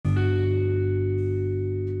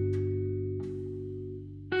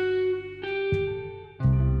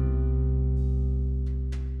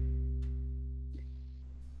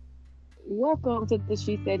Welcome to the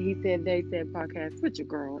She Said, He Said, They Said podcast with your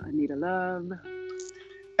girl, Anita Love.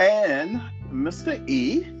 And Mr.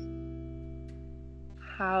 E.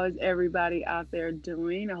 How is everybody out there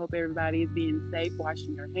doing? I hope everybody is being safe,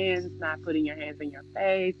 washing your hands, not putting your hands in your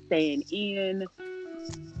face, staying in.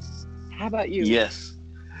 How about you? Yes.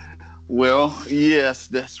 Well, yes,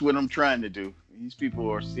 that's what I'm trying to do. These people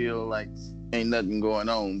are still like, ain't nothing going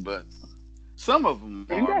on, but some of them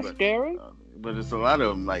Isn't are, that scary? but it's a lot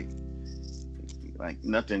of them like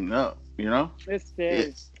nothing up, you know? It's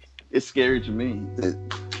scary. It's scary to me,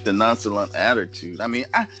 the nonchalant attitude. I mean,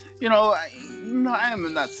 I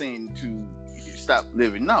am not saying to stop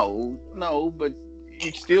living. No, but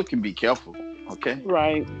you still can be careful, okay?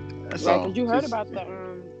 Right. That's Right, all. because you heard about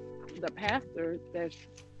the pastor that's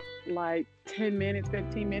like 10 minutes,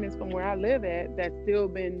 15 minutes from where I live at that's still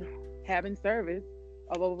been having service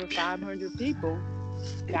of over 500 people,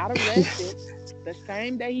 got arrested. The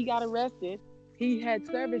same day he got arrested, he had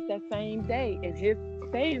service that same day. And his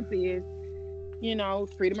stance is,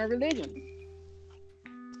 freedom of religion.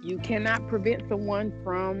 You cannot prevent someone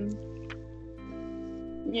from,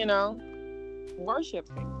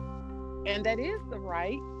 worshiping. And that is the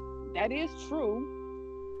right. That is true.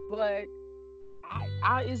 But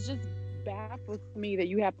it's just baffles me that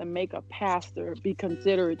you have to make a pastor be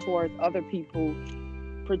considerate towards other people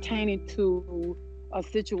pertaining to a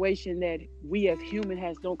situation that we as human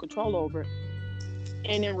has no control over.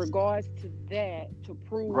 And in regards to that, to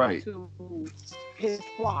prove to his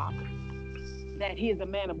flock that he is a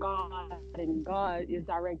man of God and God is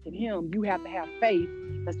directing him, you have to have faith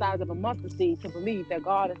the size of a mustard seed to believe that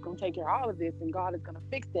God is going to take care of all of this and God is going to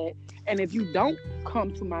fix that. And if you don't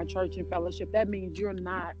come to my church and fellowship, that means you're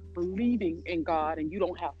not believing in God and you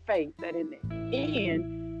don't have faith that in the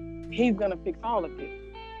end, he's going to fix all of this.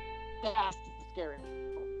 That's the scary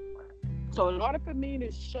part. So in order for me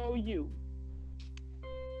to show you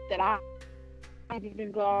that I believe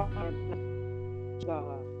in God,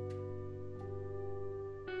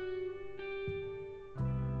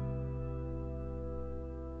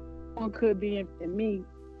 one could be in me,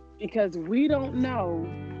 because we don't know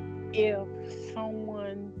if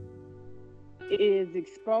someone is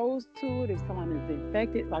exposed to it, if someone is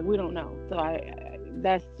infected. Like, we don't know. So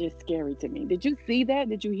that's just scary to me. Did you see that?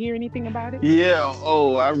 Did you hear anything about it? Yeah.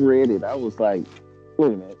 Oh, I read it. I was like,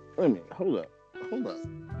 wait a minute. Hold up. Let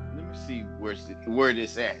me see where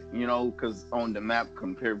this at. Because on the map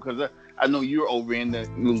because I know you're over in the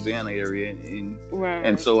Louisiana area,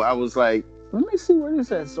 and so I was like, let me see where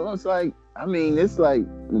this at. So it's like, it's like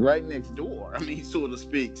right next door. So to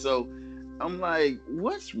speak. So I'm like,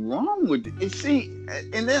 what's wrong with it? And see,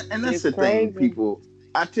 and that's it's the crazy. thing, people.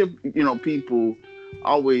 I tell people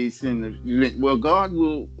always God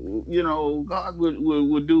will, God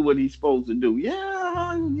will do what He's supposed to do.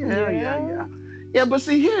 Yeah. But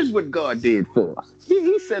see, here's what God did for us.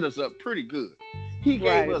 He set us up pretty good. He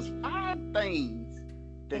gave us 5 things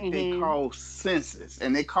that they call senses,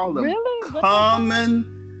 and they call them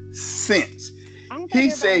common sense. He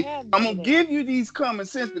said, I'm going to give you these common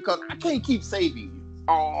sense because I can't keep saving you.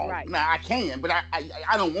 Now I can, but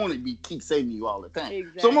I don't want to keep saving you all the time.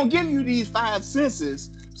 Exactly. So I'm going to give you these 5 senses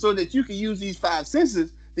so that you can use these 5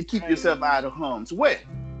 senses to keep yourself out of harm's way.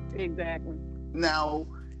 Exactly. Now,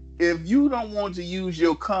 if you don't want to use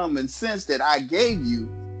your common sense that I gave you,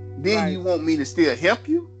 then you want me to still help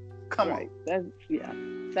you? Come on.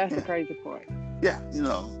 That's the crazy part. Yeah,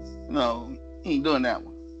 no, he ain't doing that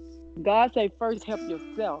one. God say first help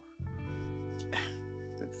yourself.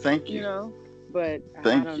 Thank you. But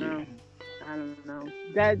I don't know.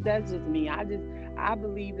 That's just me. I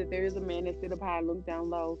believe that there is a man that sit up high and look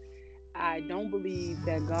down low. I don't believe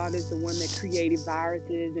that God is the one that created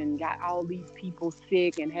viruses and got all these people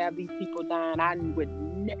sick and have these people dying.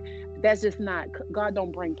 That's just not. God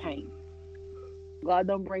don't bring pain. God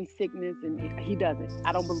don't bring sickness, and He doesn't.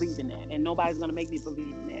 I don't believe in that, and nobody's gonna make me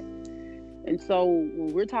believe in that. And so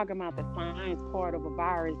when we're talking about the science part of a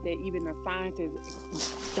virus that even the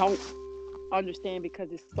scientists don't understand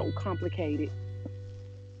because it's so complicated,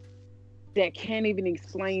 that can't even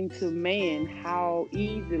explain to man how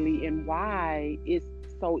easily and why it's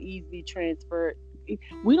so easily transferred.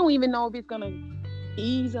 We don't even know if it's gonna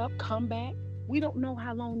ease up, come back. We don't know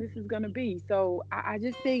how long this is gonna be. So I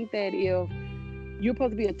just think that if you're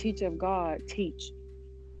supposed to be a teacher of God, teach,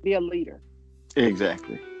 be a leader.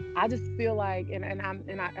 Exactly. I just feel like, and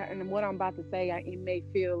what I'm about to say, it may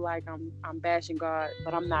feel like I'm bashing God,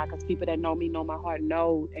 but I'm not, because people that know me know my heart, and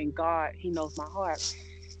God, He knows my heart.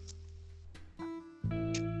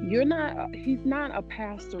 He's not a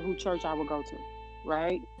pastor whose church I will go to,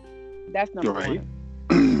 right? That's number one.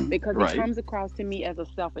 Because he comes across to me as a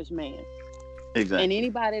selfish man. And Exactly.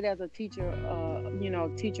 anybody that's a teacher,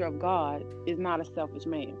 teacher of God is not a selfish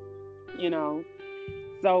man, you know.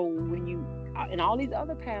 So when you and all these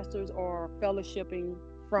other pastors are fellowshipping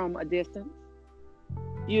from a distance,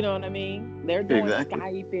 you know what I mean? They're doing Exactly.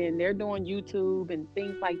 Skype and they're doing YouTube and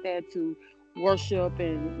things like that to worship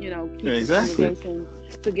and keep the Exactly. congregation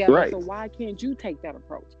together. Right. So why can't you take that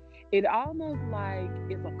approach? It almost like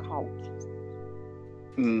it's a cult.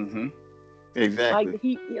 Mm-hmm. Like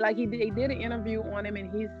Exactly. they did an interview on him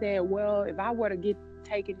and he said, well, if I were to get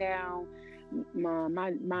taken down,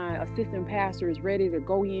 my assistant pastor is ready to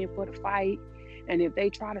go in for the fight. And if they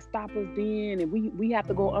try to stop us then and we have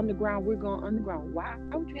to go underground, we're going underground. Why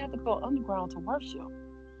would you have to go underground to worship?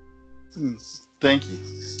 Thank you.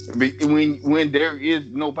 When there is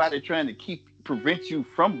nobody trying to prevent you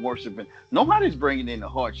from worshiping, nobody's bringing in a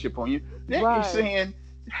hardship on you. They're Right, saying,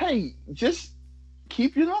 "Hey, just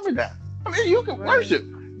keep your number down." I mean, you can right. worship.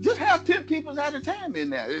 Just have 10 people at a time in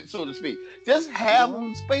there, so to speak. Just have Yeah.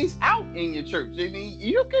 them space out in your church. I mean,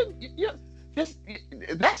 you can. Just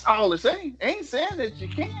that's all it's saying. Ain't saying that you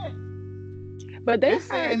can't. But It's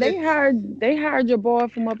saying that they hired your boy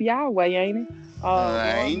from up Yahweh, ain't it?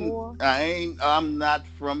 Roy Moore. I'm not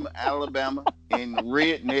from Alabama and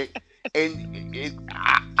redneck. And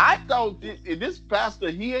I thought this pastor,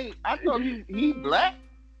 he ain't, I thought he black.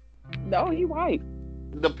 No, he white.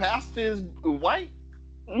 The pastor is white.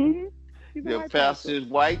 Hmm. He's a The white pastor pastor. is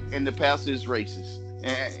white and the pastor is racist.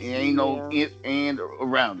 And ain't no Yeah. it and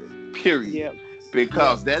around it. Period. Yep. Yep.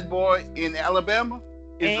 Because that boy in Alabama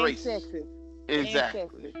is And racist. sexist. And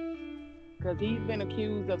Exactly. sexist. Because he's been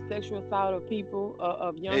accused of sexual assault of people,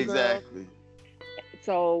 of young girls. Exactly.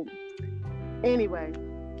 So anyway,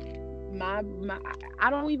 my I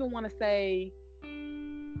don't even want to say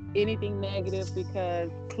anything negative because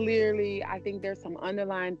clearly I think there's some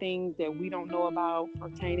underlying things that we don't know about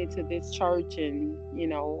pertaining to this church, and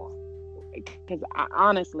because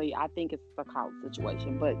honestly I think it's a cult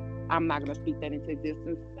situation, but I'm not going to speak that into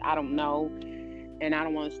existence. I don't know, and I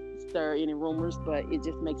don't want to stir any rumors, but it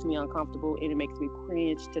just makes me uncomfortable and it makes me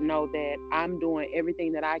cringe to know that I'm doing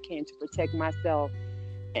everything that I can to protect myself,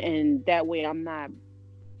 and that way I'm not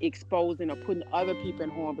exposing or putting other people in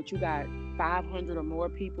harm. But you got 500 or more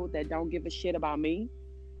people that don't give a shit about me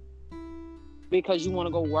because you want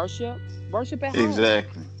to go worship at home,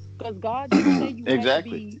 Exactly. because God didn't say you had to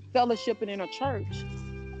Exactly. be fellowshipping in a church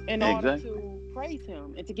in order Exactly. to praise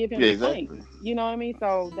him and to give him thanks. Exactly. You know what I mean?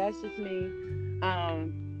 So that's just me. I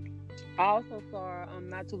also saw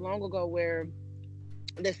not too long ago where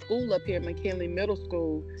the school up here, McKinley Middle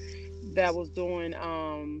School, that was doing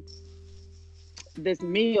this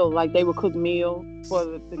meal, like they would cook meal for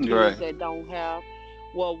the kids Right. that don't have.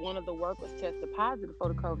 Well, one of the workers tested positive for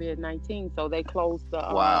the COVID-19, so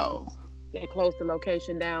Wow. they closed the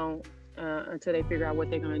location down until they figure out what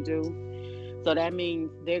they're gonna do. So that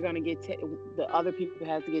means they're gonna the other people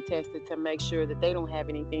have to get tested to make sure that they don't have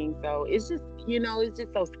anything. So it's just it's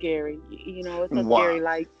just so scary. It's so Wow. scary.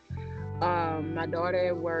 Like my daughter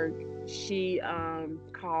at work, she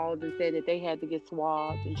called and said that they had to get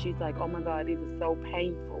swabbed, and she's like, "Oh my God, it is so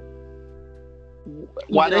painful."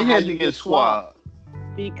 Why Even they on how had you to get get swabbed,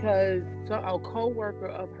 swabbed? because a coworker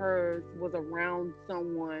of hers was around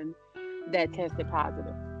someone that tested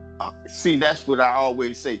positive. See, that's what I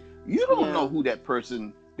always say. You don't know Yeah, who that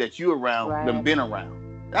person that you around, them right, been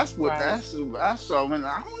around. That's what right. that's I saw. And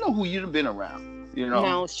I don't know who you've been around. You know.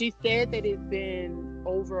 Now she said that it's been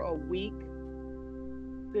over a week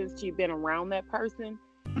since she's been around that person,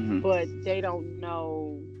 Hmm. but they don't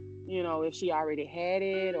know, if she already had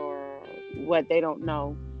it or what. They don't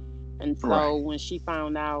know. And so Right. when she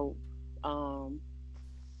found out,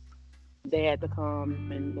 they had to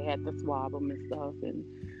come and they had to swab them and stuff. And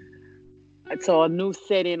so a new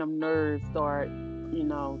setting of nerves start,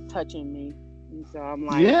 touching me. And so I'm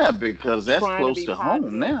like Yeah, because that's trying to close be to home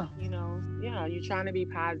positive, now. Yeah, you're trying to be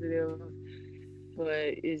positive, but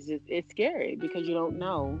it's scary because you don't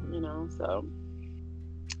know. So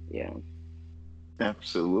yeah.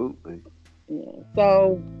 Absolutely. Yeah.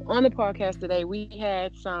 So on the podcast today, we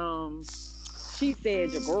had some she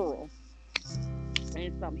said your girl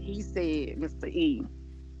and some he said Mr. E.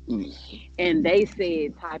 Mm. And they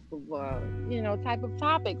said type of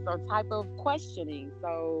topics or type of questioning.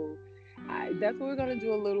 So that's what we're gonna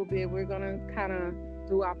do a little bit. We're gonna kind of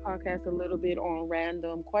do our podcast a little bit on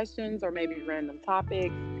random questions or maybe random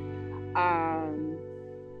topics. Um,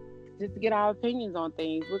 just to get our opinions on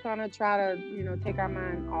things. We're gonna try to take our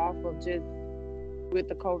mind off of just with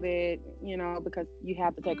the COVID, because you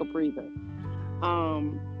have to take a breather.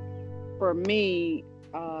 Um, for me,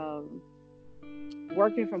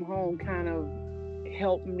 working from home kind of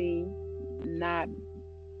helped me not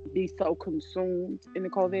be so consumed in the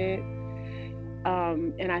COVID.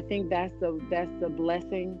 And I think that's the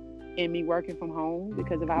blessing in me working from home,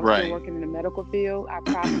 because if I was still Right. working in the medical field, I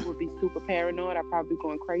probably would be super paranoid. I'd probably be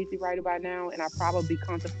going crazy right about now, and I'd probably be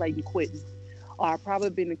contemplating quitting, or I've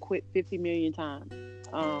probably been to quit 50 million times.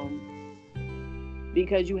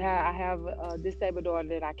 Because I have a disabled daughter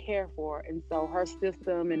that I care for, and so her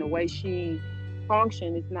system and the way she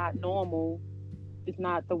functions is not normal. It's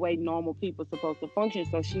not the way normal people are supposed to function.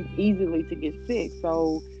 So she's easily to get sick.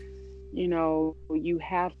 So you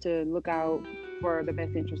have to look out for the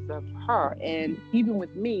best interest of her. And even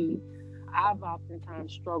with me, I've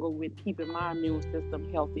oftentimes struggled with keeping my immune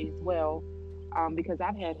system healthy as well, because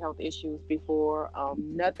I've had health issues before.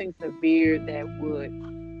 Nothing severe that would,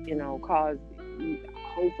 cause,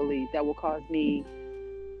 hopefully, that will cause me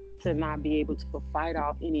to not be able to fight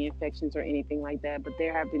off any infections or anything like that. But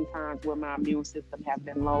there have been times where my immune system have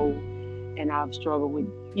been low, and I've struggled with,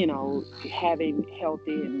 having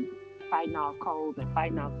healthy and fighting off colds and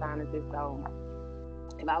fighting off sinuses. So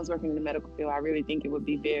if I was working in the medical field, I really think it would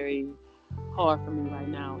be very hard for me right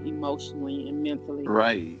now, emotionally and mentally.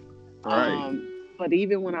 Right. Right. But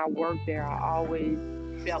even when I worked there, I always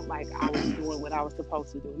felt like I was doing what I was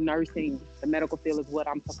supposed to do. Nursing, the medical field is what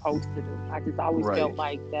I'm supposed to do. I just always felt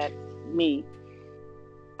like that's me.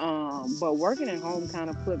 But working at home kind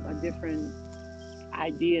of put a different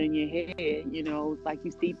idea in your head. It's like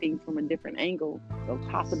you see things from a different angle. So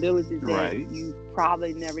possibilities that you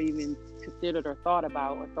probably never even considered or thought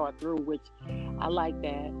about or thought through, which I like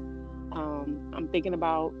that. I'm thinking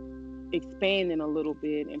about expanding a little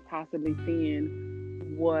bit and possibly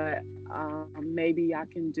seeing what maybe I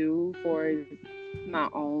can do for my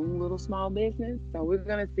own little small business. So we're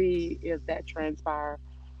gonna see if that transpires.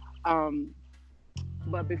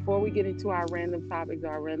 But before we get into our random topics,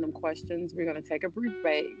 our random questions, we're gonna take a brief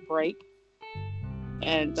break,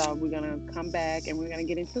 and we're gonna come back and we're gonna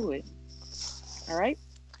get into it. All right.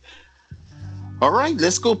 All right.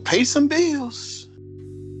 Let's go pay some bills.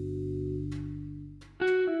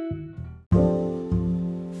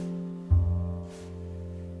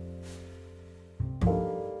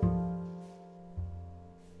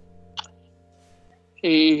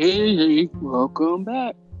 Hey, welcome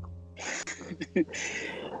back.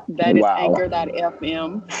 That is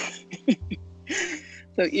Anchor.fm.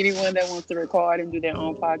 So anyone that wants to record and do their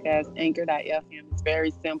own podcast, Anchor.fm is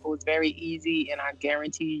very simple. It's very easy, and I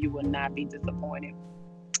guarantee you will not be disappointed.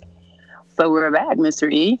 So we're back,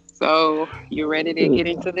 Mr. E. So you ready to get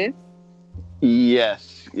into this?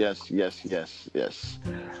 Yes.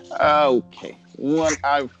 Okay.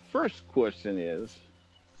 Our first question is,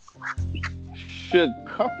 should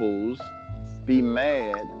couples be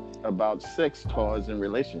mad about sex toys in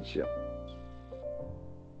relationship?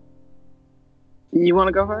 You want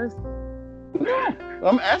to go first?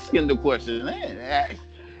 I'm asking the question. No,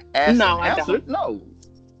 I don't. No,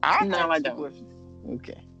 I don't. Question.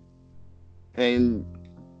 Okay. And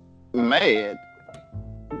mad.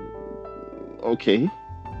 Okay.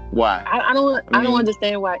 Why? I don't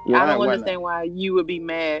understand why. I don't understand why you would be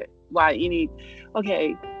mad. Why any?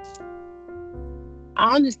 Okay.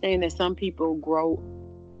 I understand that some people grow,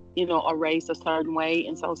 are raised a certain way,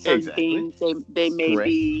 and so certain things they may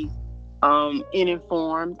be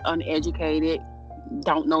uninformed, uneducated,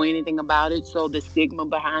 don't know anything about it. So the stigma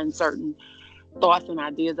behind certain thoughts and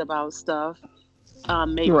ideas about stuff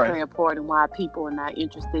may play a part in why people are not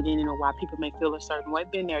interested in it, or why people may feel a certain way.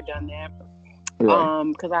 Been there, done that.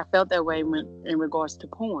 Because I felt that way in regards to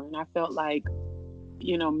porn. I felt like,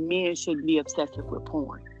 men shouldn't be obsessive with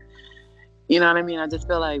porn. You know what I mean? I just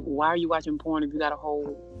feel like, why are you watching porn if you got a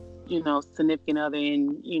whole, significant other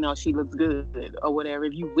and, she looks good or whatever?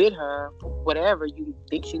 If you with her, whatever, you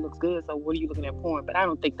think she looks good, so what are you looking at porn? But I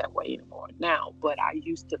don't think that way anymore now, but I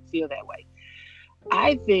used to feel that way.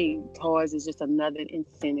 I think toys is just another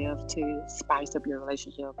incentive to spice up your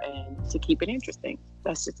relationship and to keep it interesting.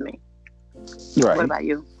 That's just me. Right. What about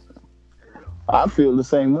you? I feel the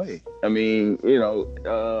same way. I mean,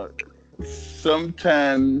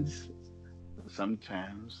 sometimes,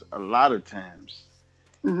 a lot of times,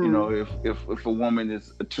 if a woman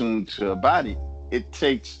is attuned to her body, it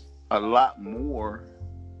takes a lot more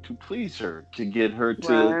to please her, to get her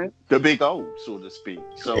to the big O, so to speak.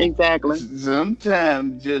 So exactly.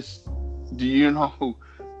 Sometimes just doing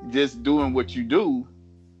what you do,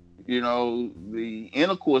 the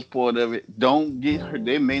intercourse part of it, don't get her.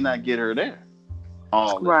 They may not get her there.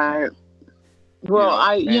 All the time. Well,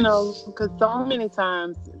 because so many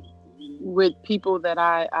times with people that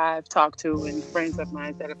I've talked to and friends of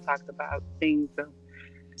mine that have talked about things,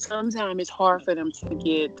 sometimes it's hard for them to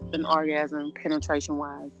get an orgasm penetration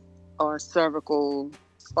wise, or cervical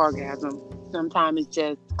orgasm. Sometimes it's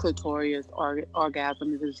just clitorius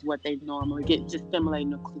orgasm. This is what they normally get, just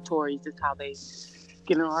stimulating the clitoris is how they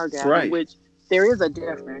get an orgasm, Right. which there is a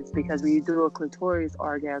difference because when you do a clitoris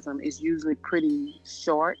orgasm, it's usually pretty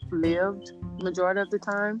short-lived majority of the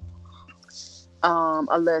time,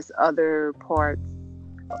 unless other parts,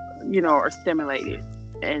 are stimulated.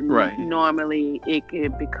 And Right. normally it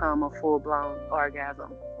could become a full-blown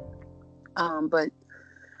orgasm. But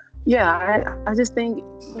yeah, I just think,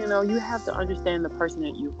 you have to understand the person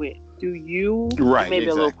that you're with. Do you, it Right. may be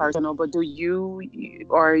a little Exactly. personal, but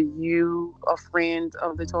are you a friend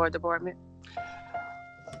of the toy department?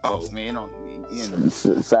 Oh man, on the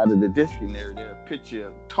side of the district there's a picture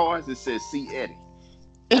of toys that says "See Eddie."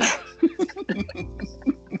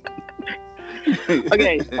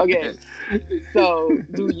 Okay. So,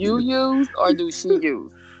 do you use or do she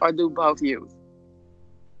use or do both use?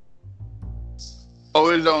 Oh,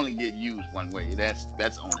 it only get used one way. That's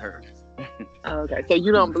on her. Okay, so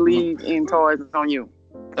you don't believe in toys on you.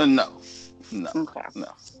 No, no, Okay. no,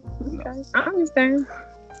 no. Okay, I understand.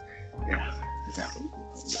 Yeah, yeah.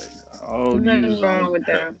 All Nothing used wrong on with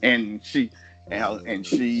her, that. and she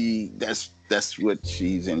that's what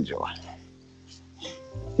she's enjoying.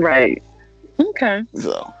 Right. Okay.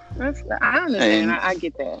 So, I understand. and I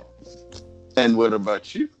get that. and what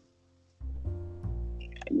about you?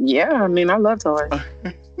 Yeah, I mean, I love toys.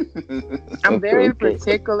 I'm very Okay.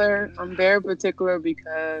 particular. I'm very particular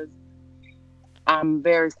because I'm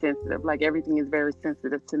very sensitive. Like everything is very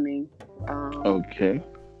sensitive to me. Okay.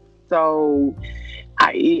 So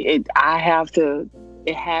I have to.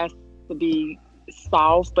 It has to be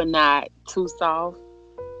soft, but not too soft.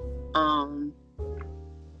 Um.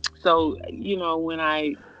 So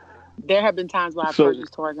when there have been times where I So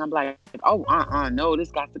purchased toys and I'm like, oh, no,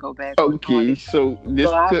 this got to go back or okay. So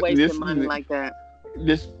So I wasted this money like that.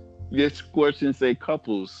 this this question say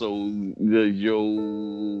couples. So does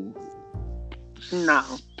your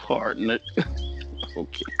No, partner?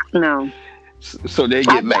 Okay. no. So they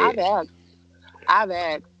get I've mad. asked. I've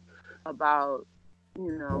asked about,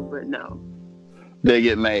 but no, They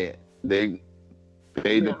get mad. They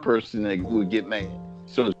the no. person that would get mad,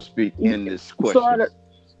 so to speak, in this question.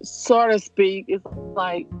 Sort of speak. It's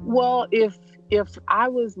like, well, if I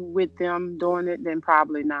was with them doing it, then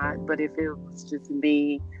probably not. But if it was just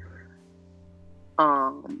me,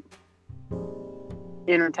 um,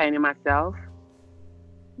 entertaining myself,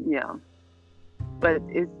 yeah. But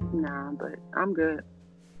it's nah. But I'm good.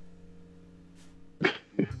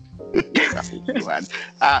 I,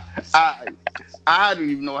 I, I, I don't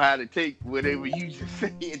even know how to take whatever you just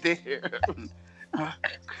said there.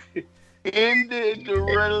 In the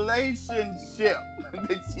relationship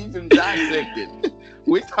that she's been dissected.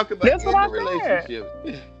 We're talking about That's what in the I said. relationship.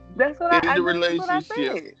 That's what In the That's what I relationship.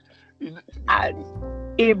 said. I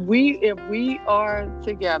if we are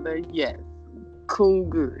together, yes, cool,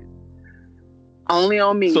 good. Only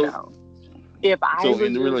on me So though. If I so was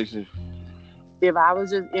in the just relationship. if I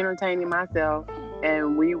was just entertaining myself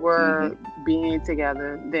and we Mm-hmm. were being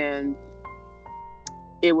together, then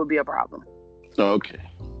it would be a problem. Okay.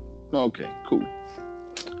 Okay, cool.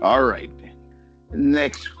 All right then.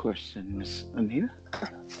 Next question, Miss Anita.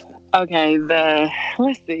 Okay,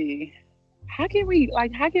 let's see. How can we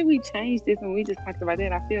change this when we just talked about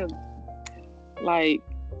that? I feel like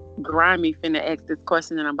grimy finna ask this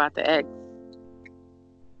question and I'm about to ask.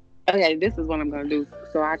 Okay, this is what I'm gonna do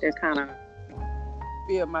so I can kind of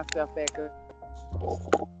build myself back up.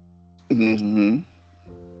 Mm-hmm.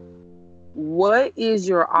 What is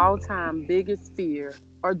your all-time biggest fear,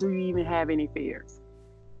 or do you even have any fears?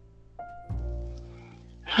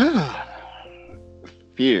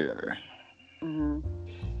 Fear. Hmm.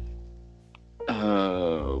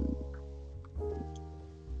 Uh,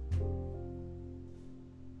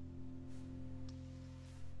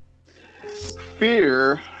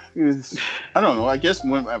 fear is, I don't know. I guess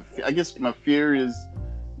my fear is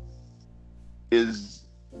is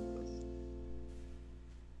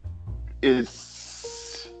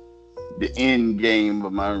the end game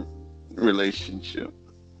of my relationship.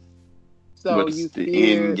 So What's the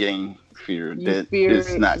end game fear that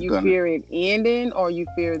it's not you gonna? fear it ending, or you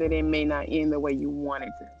fear that it may not end the way you want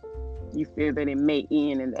it to. You fear that it may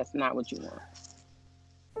end, and that's not what you want.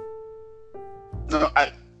 No,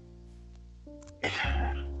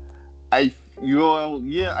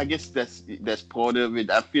 yeah, I guess that's part of it.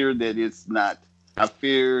 I fear that it's not. I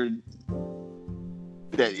fear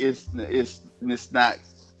that it's not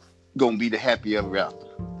gonna be the happy ever after.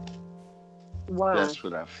 Why? That's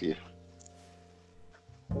what I fear.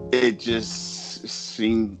 It just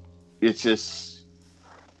seemed. It just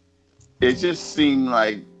seemed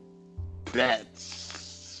like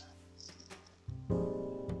that's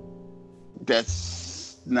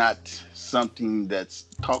not something that's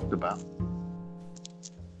talked about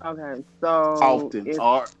Okay, so often, if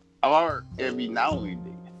or every now and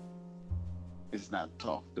then. It's not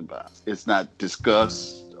talked about. It's not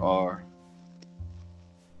discussed or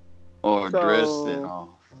addressed at so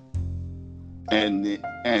all. And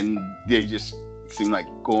they just seem like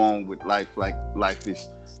go on with life like life is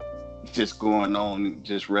just going on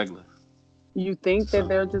just regular. you think that So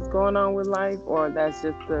they're just going on with life, or that's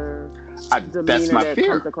just the that's demeanor my that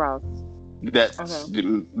comes fear. across? That's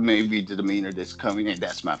Okay. maybe the demeanor that's coming in.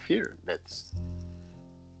 That's my fear. That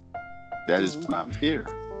is my Okay. fear.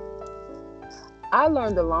 I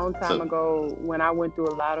learned a long time So ago when I went through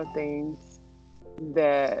a lot of things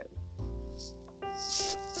that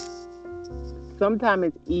sometimes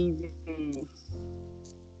it's easy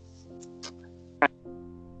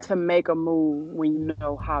to make a move when you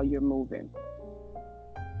know how you're moving.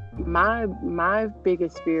 My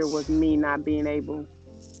biggest fear was me not being able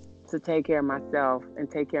to take care of myself and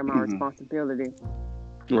take care of my mhm. responsibility.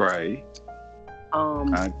 Right,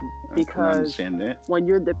 Um, I I can because understand that. when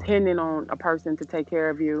you're depending on a person to take care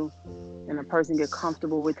of you, and a person get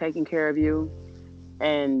comfortable with taking care of you,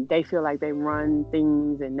 and they feel like they run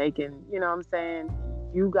things and they can, you know what I'm saying?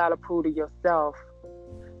 You got to prove to yourself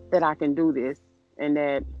that I can do this, and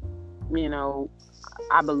that, you know,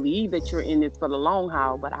 I believe that you're in this for the long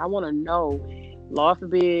haul, but I want to know, Lord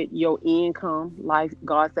forbid, your income, like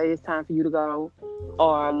God say it's time for you to go,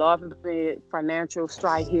 or Lord forbid, financial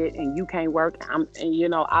strike hit and you can't work. And you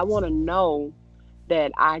know, I want to know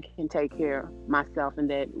that I can take care of myself and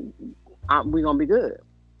that we're gonna be good.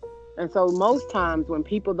 And so most times when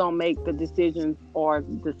people don't make the decisions or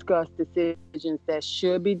discuss decisions that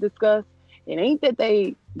should be discussed, it ain't that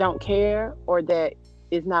they don't care or that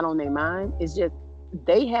it's not on their mind. It's just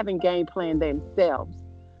they haven't game planned themselves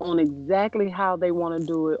on exactly how they want to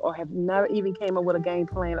do it, or have never even came up with a game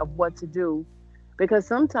plan of what to do. Because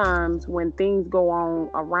sometimes when things go on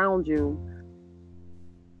around you,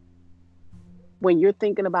 when you're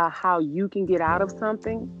thinking about how you can get out of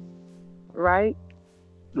something, right?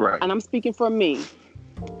 Right. And I'm speaking for me,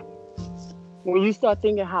 when you start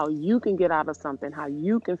thinking how you can get out of something, how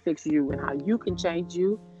you can fix you, and how you can change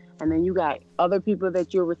you, and then you got other people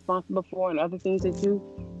that you're responsible for and other things that you,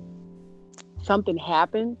 something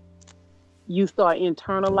happens, you start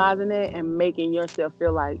internalizing it and making yourself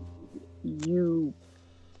feel like you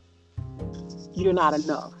you're not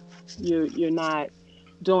enough. You're not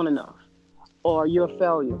doing enough, or you're a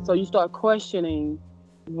failure. So you start questioning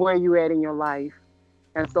where you're at in your life,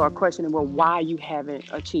 and start questioning, well, why you haven't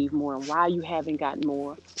achieved more and why you haven't gotten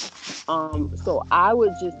more. So I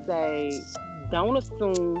would just say, don't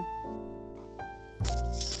assume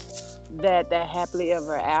that that happily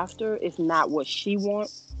ever after is not what she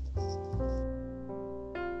wants.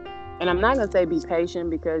 And I'm not gonna say be patient,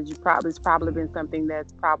 because it's probably been something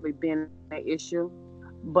that's probably been an issue.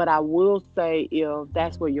 But I will say, if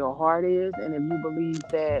that's where your heart is, and if you believe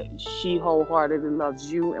that she wholeheartedly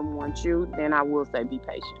loves you and wants you, then I will say be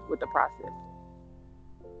patient with the process.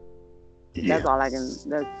 That's Yeah. all I can.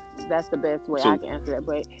 That's the best way I So can answer that.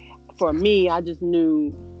 But for me, I just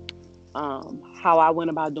knew how I went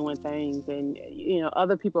about doing things, and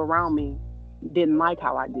other people around me didn't like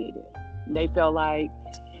how I did it. They felt like,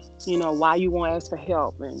 why you won't ask for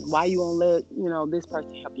help, and why you won't let this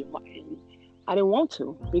person help you. And I didn't want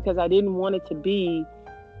to, because I didn't want it to be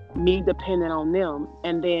me dependent on them.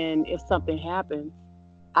 And then if something happens,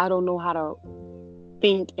 I don't know how to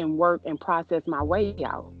think and work and process my way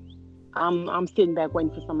out. I'm sitting back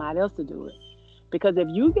waiting for somebody else to do it. Because if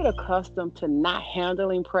you get accustomed to not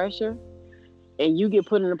handling pressure, and you get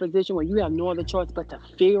put in a position where you have no other choice but to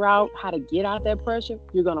figure out how to get out that pressure,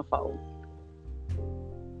 you're gonna fold.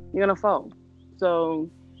 You're gonna fold. So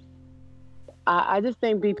I just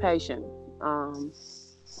think be patient. Um,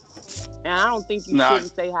 and I don't think you now,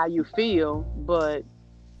 shouldn't say how you feel, but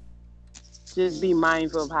just be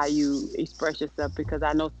mindful of how you express yourself, because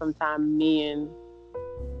I know sometimes men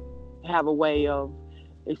have a way of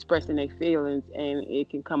expressing their feelings, and it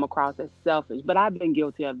can come across as selfish. But I've been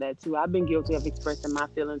guilty of that too. I've been guilty of expressing my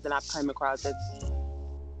feelings, and I've come across as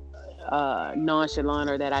nonchalant,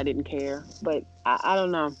 or that I didn't care. But I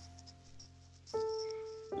don't know.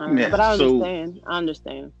 I don't know. yeah. But I understand. I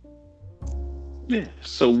understand.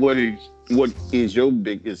 So what is your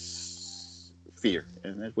biggest fear?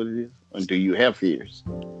 And that's what it is. Or do you have fears?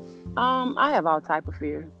 I have all type of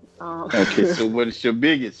fears. Okay. So what is your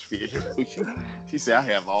biggest fear? She said I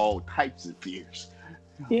have all types of fears.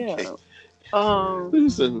 Okay. Yeah. Um,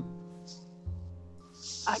 So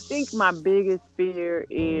I think my biggest fear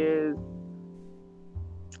is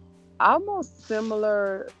almost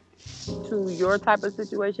similar to your type of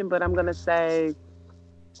situation, but I'm gonna say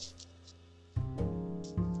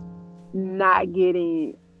not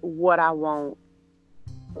getting what I want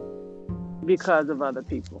because of other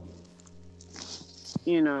people.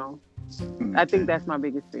 You know, I think that's my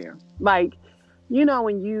biggest fear. Like, you know,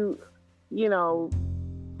 you know,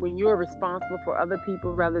 when you're responsible for other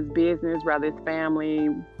people, whether it's business, whether it's family,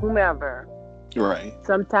 whomever, Right.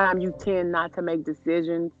 sometimes you tend not to make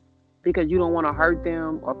decisions because you don't want to hurt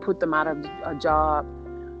them or put them out of a job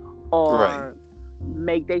Right. or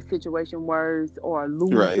make their situation worse or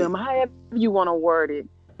lose Right. them, however you want to word it.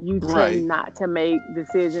 You tend Right. not to make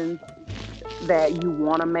decisions that you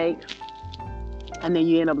want to make, and then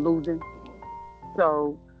you end up losing.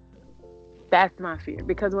 So that's my fear.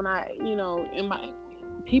 Because when in my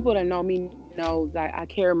people that know me knows that I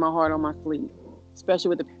carry my heart on my sleeve, especially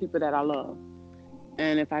with the people that I love.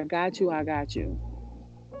 And if I got you, I got you.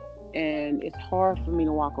 And it's hard for me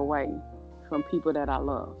to walk away from people that I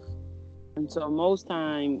love. And so most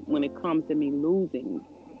time when it comes to me losing,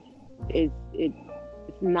 it's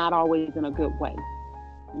not always in a good way.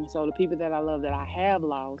 And so the people that I love that I have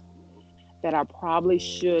lost, that I probably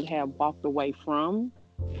should have walked away from,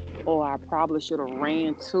 or I probably should have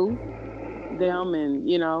ran to them, and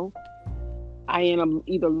I end up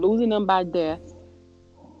either losing them by death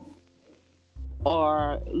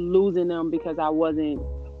or losing them because I wasn't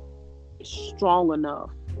strong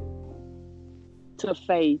enough to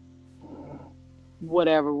face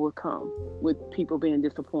whatever would come with people being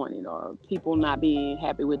disappointed or people not being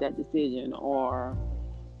happy with that decision, or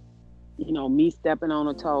me stepping on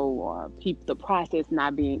a toe, or the process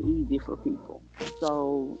not being easy for people.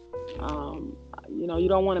 So you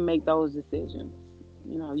don't want to make those decisions.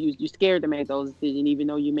 You're scared to make those decisions, even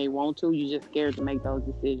though you may want to. You're just scared to make those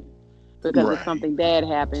decisions because if something bad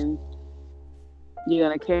happens, you're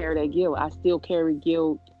gonna carry that guilt. I still carry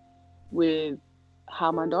guilt with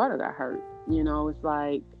how my daughter got hurt. It's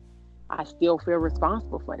like I still feel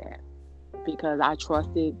responsible for that because I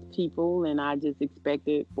trusted people and I just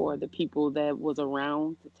expected for the people that was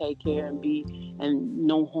around to take care and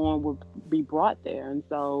no harm would be brought there. And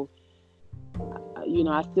so,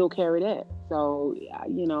 I still carry that. So,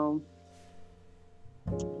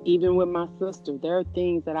 even with my sister, there are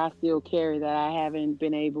things that I still carry that I haven't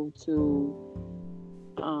been able to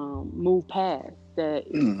move past. That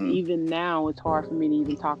even now, it's hard for me to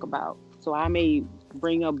even talk about. So I may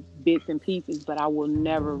bring up bits and pieces, but I will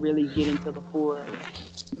never really get into the full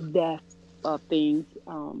depth of things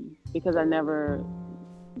because I never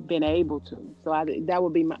been able to. So that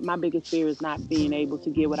would be my biggest fear, is not being able to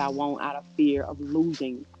get what I want out of fear of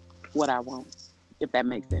losing what I want, if that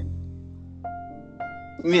makes sense.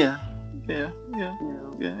 Yeah, it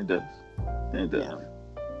does. It does.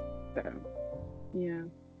 Yeah.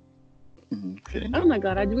 Okay. Oh my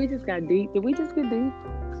God, we just got deep. Did we just get deep?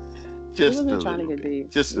 Just we wasn't a trying to little get bit. deep.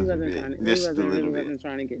 Just a We little wasn't bit. Just a little really bit. wasn't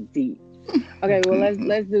trying to get deep. Okay, well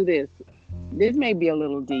let's do this. This may be a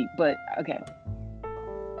little deep, but okay.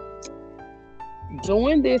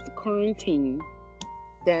 During this quarantine,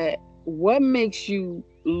 what makes you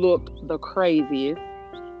look the craziest,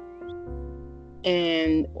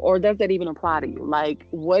 or does that even apply to you? Like,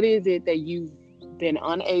 what is it that you've been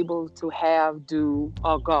unable to have, do,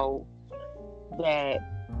 or go that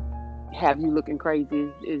have you looking crazy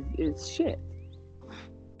is shit?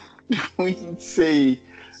 When you say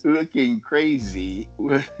looking crazy,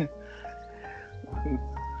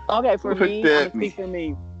 Okay, for what me, I'm that gonna mean? speak for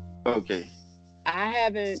me. Okay. I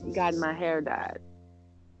haven't gotten my hair dyed,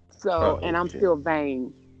 so and I'm Okay. still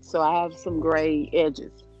vain, so I have some gray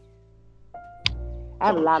edges. I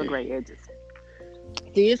have a lot of Okay. gray edges.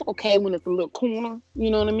 See, it's okay when it's a little corner, you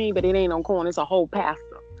know what I mean, but it ain't no corner; it's a whole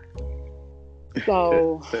pastor.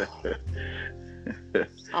 So,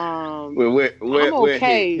 Well, I'm where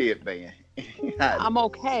okay. headband? Hide I'm it.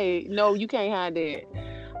 okay. No, you can't hide that.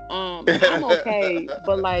 I'm okay,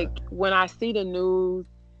 but like when I see the news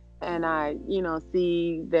and I,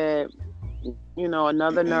 see that,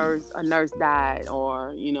 a nurse died,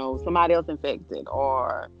 or somebody else infected,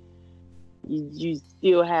 or you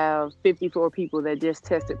still have 54 people that just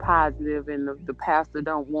tested positive, and the pastor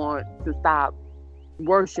don't want to stop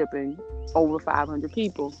worshiping over 500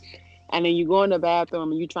 people, and then you go in the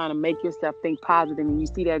bathroom and you're trying to make yourself think positive, and you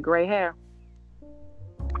see that gray hair.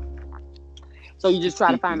 So you just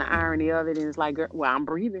try to find the irony of it, and it's like, well, I'm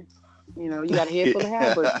breathing. You got a head full of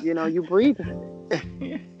hair, but you're breathing.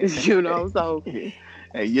 So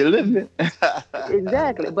And you're living.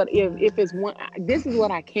 exactly. But if it's one, this is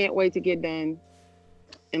what I can't wait to get done,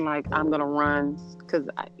 and like I'm gonna run because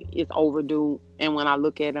it's overdue. And when I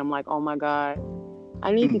look at it, I'm like, oh my God,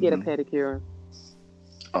 I need to get a Mhm. pedicure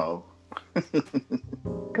Oh.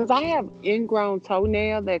 because I have ingrown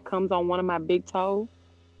toenail that comes on one of my big toes.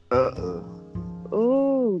 Uh-uh.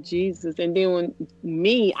 Oh Jesus! And then when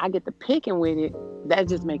I get the picking with it, that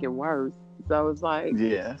just make it worse. So it's like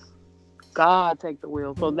Yeah. God take the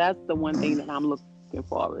wheel. So that's the one thing that I'm looking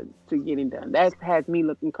forward to getting done. That has me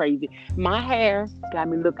looking crazy. My hair got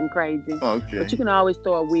me looking crazy, but you Okay. can always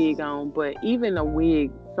throw a wig on. But even a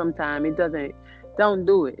wig, sometimes it doesn't. Don't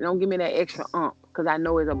do it. Don't give me that extra because I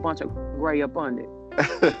know it's a bunch of gray up under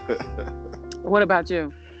it. What about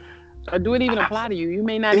you? Or do it even I, apply to you? You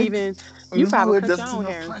may not it even. You no, probably it cut your doesn't own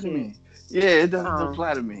hair and apply to shit. me. Yeah, it doesn't Oh,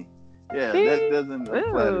 apply to me. Yeah, that see, doesn't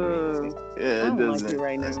apply to me. ooh, Yeah, I it don't like you doesn't.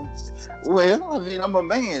 right now. Well, I mean, I'm a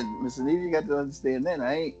man, Miss Anita. You got to understand that.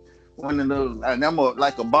 I ain't one of those, and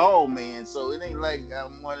like a bald man, so it ain't like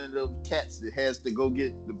I'm one of those cats that has to go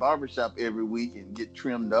get the barbershop every week and get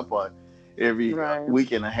trimmed up on every Right.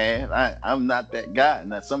 week and a half. I'm not that guy.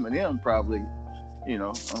 Now, some of them probably,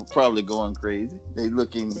 are probably going crazy. They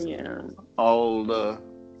looking Yeah. all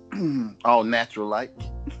all natural like.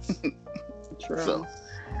 So, True.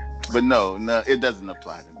 but no, it doesn't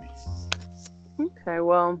apply to me. Okay.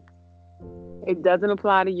 Well, it doesn't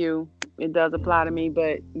apply to you. It does apply to me,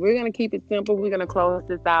 but we're gonna keep it simple. We're gonna close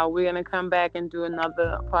this out. We're gonna come back and do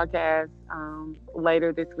another podcast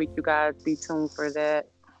later this week. You guys be tuned for that.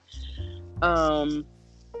 Um,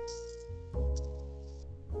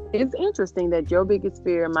 it's interesting that your biggest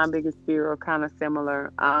fear and my biggest fear are kind of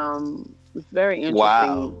similar. It's very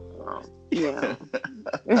Wow. interesting. Yeah,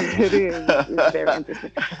 it is. It's very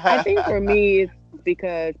interesting. I think for me, it's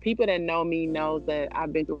because people that know me knows that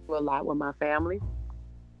I've been through a lot with my family,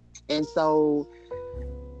 and so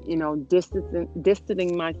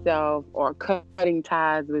distancing myself or cutting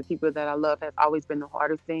ties with people that I love has always been the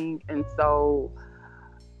hardest thing. And so,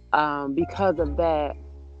 because of that,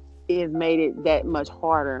 it has made it that much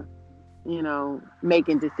harder,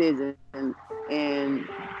 making decisions and,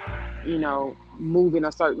 moving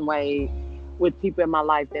a certain way with people in my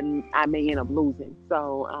life that I may end up losing.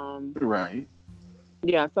 So, Right.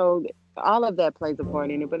 yeah, so all of that plays a part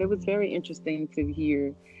in it. But it was very interesting to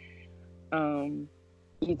hear. Um,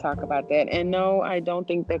 you talk about that. And no, I don't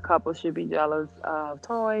think that couples should be jealous of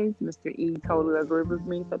toys. Mr. E totally agrees with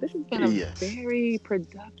me. So this has been a Yes. very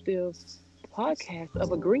productive podcast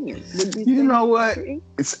of agreeing. Would you You say, know Mr. what? E?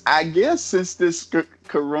 I guess since this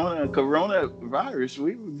coronavirus,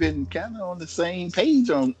 we've been kind of on the same page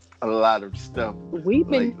on a lot of stuff We've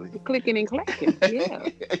been lately. clicking and clacking. Yeah.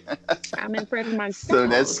 I'm impressed So that's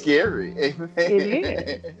myself. scary. It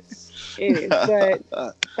is. It is. But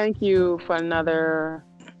thank you for another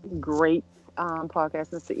great podcast,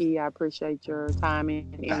 Mr. E. I appreciate your time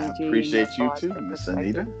and I energy and your appreciate you thoughts too, and Miss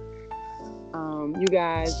perspective. Anita. You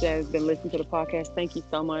guys that have been listening to the podcast, thank you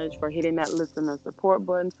so much for hitting that listener support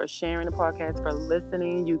button, for sharing the podcast, for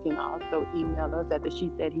listening. You can also email us at the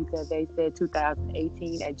She Said, He Said, They Said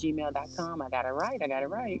 2018 at gmail.com. I got it right. I got it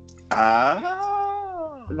right.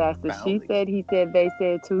 Ah, That's the found She me. Said, He Said, They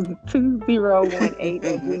Said 2018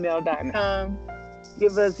 at gmail.com.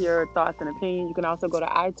 Give us your thoughts and opinions. You can also go to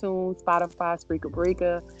iTunes, Spotify, Spreaker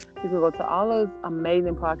Breaker. You can go to all those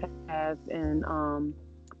amazing podcasts and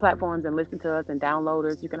platforms and listen to us and download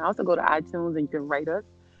us. You can also go to iTunes and you can rate us.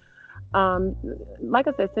 Um, like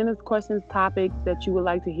I said, send us questions, topics that you would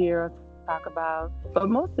like to hear us talk about. But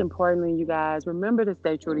most importantly, you guys, remember to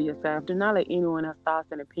stay true to yourself. Do not let anyone else's thoughts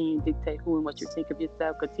and opinions dictate who and what you think of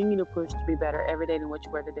yourself. Continue to push to be better every day than what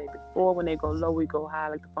you were the day before. When they go low, we go high,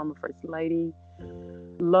 like the former First Lady.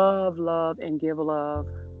 Love, love, and give love.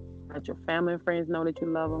 Let your family and friends know that you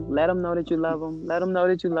love them. Let them know that you love them. Let them know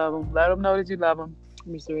that you love them. Let them know that you love them.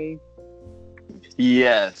 Mr. E.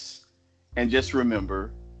 Yes. And just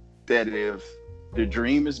remember that if the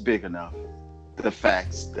dream is big enough, the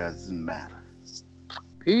facts doesn't matter.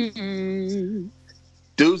 Peace.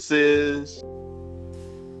 Deuces.